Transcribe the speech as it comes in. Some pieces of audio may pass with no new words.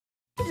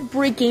is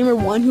Break Gamer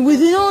 1 who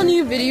was in on a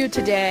new video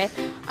today.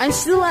 I'm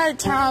still out of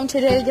town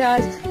today,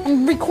 guys.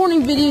 I'm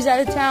recording videos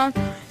out of town.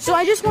 So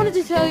I just wanted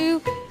to tell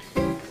you,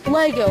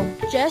 Lego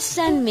just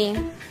sent me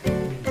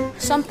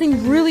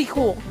something really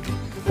cool.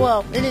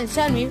 Well, they didn't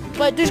send me,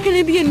 but there's going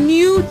to be a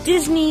new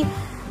Disney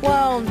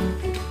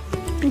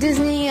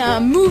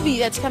movie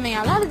that's coming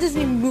out. Not a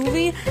Disney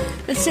movie,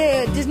 let's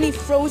say a Disney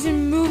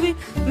Frozen movie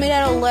made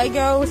out of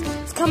Legos.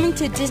 It's coming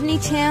to Disney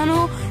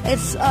Channel.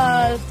 It's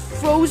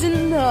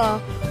Frozen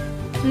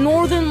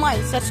Northern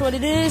Lights. That's what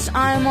it is.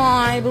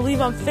 I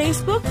believe on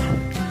Facebook.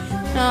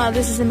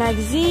 This is the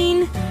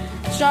magazine.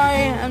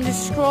 Sorry, I'm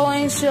just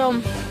scrolling.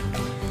 So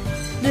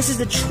this is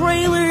the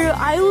trailer.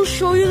 I will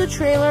show you the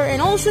trailer,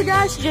 and also,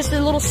 guys, just a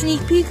little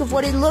sneak peek of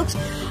what it looks.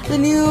 The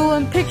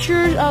new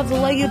pictures of the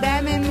Lego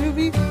Batman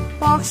movie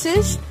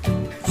boxes.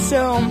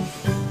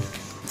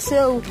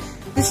 So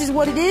this is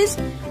what it is.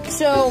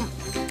 So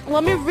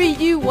let me read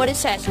you what it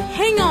says.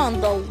 Hang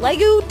on, the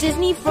Lego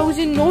Disney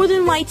Frozen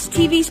Northern Lights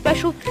TV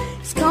special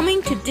is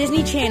coming to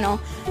Disney Channel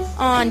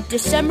on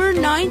December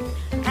 9th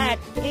at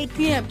 8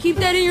 p.m. Keep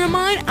that in your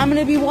mind. I'm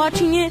going to be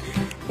watching it.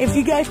 If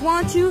you guys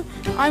want to,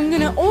 I'm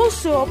going to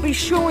also be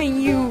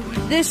showing you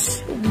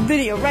this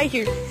video right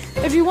here.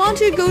 If you want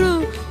to, go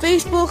to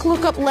Facebook,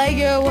 look up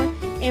Lego,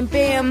 and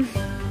bam,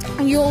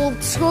 you'll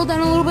scroll down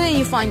a little bit and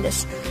you find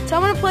this. So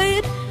I'm going to play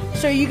it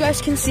so you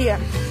guys can see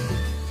it.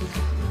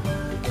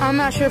 I'm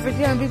not sure if it's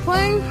going to be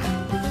playing,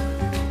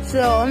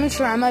 so let me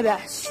try my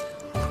best.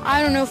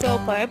 I don't know if it'll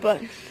play,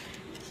 but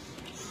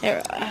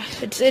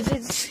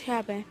it's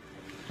happening.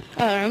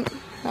 I'll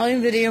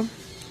end video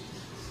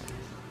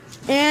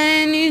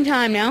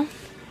anytime now.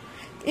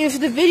 If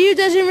the video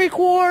doesn't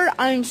record,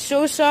 I'm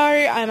so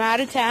sorry. I'm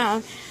out of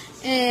town,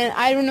 and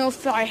I don't know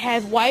if I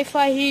have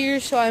Wi-Fi here,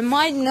 so I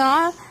might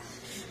not.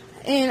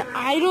 And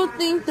I don't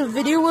think the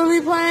video will be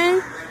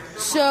playing.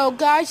 So,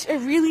 guys, I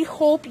really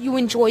hope you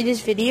enjoyed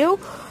this video,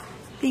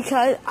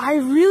 because I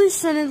really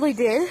certainly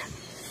did.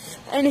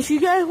 And if you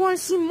guys want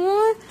to see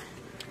more,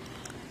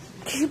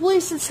 can you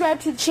please subscribe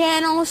to the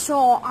channel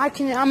so I'm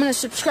gonna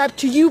subscribe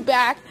to you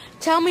back.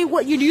 Tell me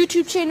what your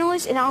YouTube channel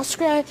is, and I'll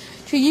subscribe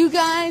to you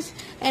guys,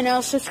 and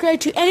I'll subscribe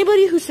to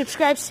anybody who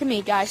subscribes to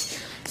me, guys.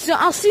 So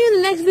I'll see you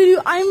in the next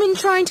video. I've been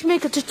trying to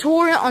make a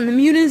tutorial on the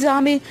mutant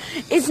zombie.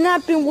 It's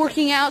not been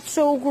working out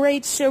so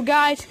great. So,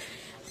 guys,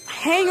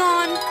 hang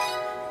on,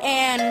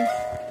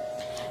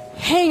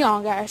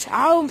 guys.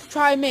 I'll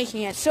try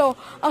making it. So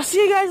I'll see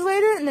you guys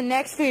later in the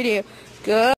next video. Good.